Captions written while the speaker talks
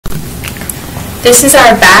This is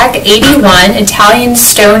our bag 81 Italian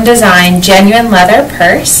stone design genuine leather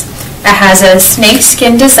purse. It has a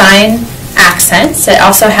snakeskin design accents. It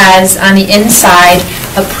also has on the inside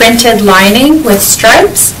a printed lining with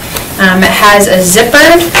stripes. It has a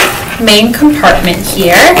zippered main compartment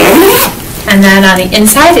here. And then on the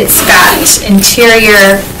inside it's got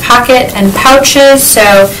interior pocket and pouches. So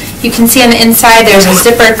you can see on the inside there's a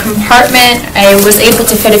zippered compartment. I was able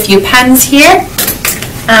to fit a few pens here.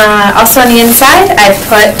 Also on the inside I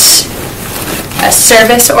put a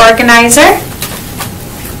service organizer,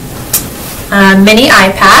 a mini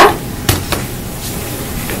iPad.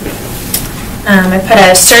 I put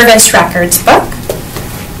a service records book,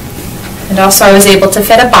 and also I was able to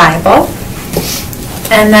fit a Bible.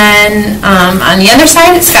 And then on the other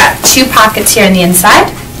side it's got two pockets here on the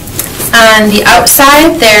inside. On the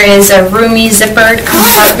outside there is a roomy zippered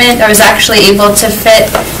compartment. I was actually able to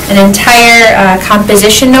fit an entire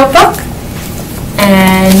composition notebook.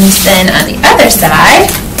 And then on the other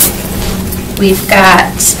side we've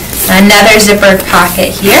got another zippered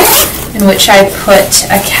pocket here in which I put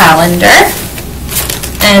a calendar.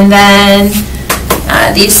 And then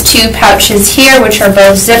these two pouches here, which are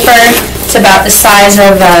both zippered. It's about the size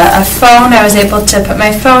of a phone. I was able to put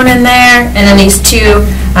my phone in there. And then these two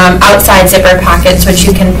outside zipper pockets, which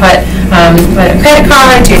you can put credit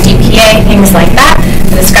cards, your DPA, things like that.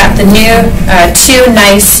 And it's got the new two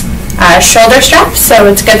nice shoulder straps, so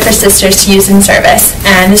it's good for sisters to use in service.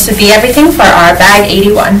 And this would be everything for our bag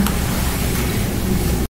 81.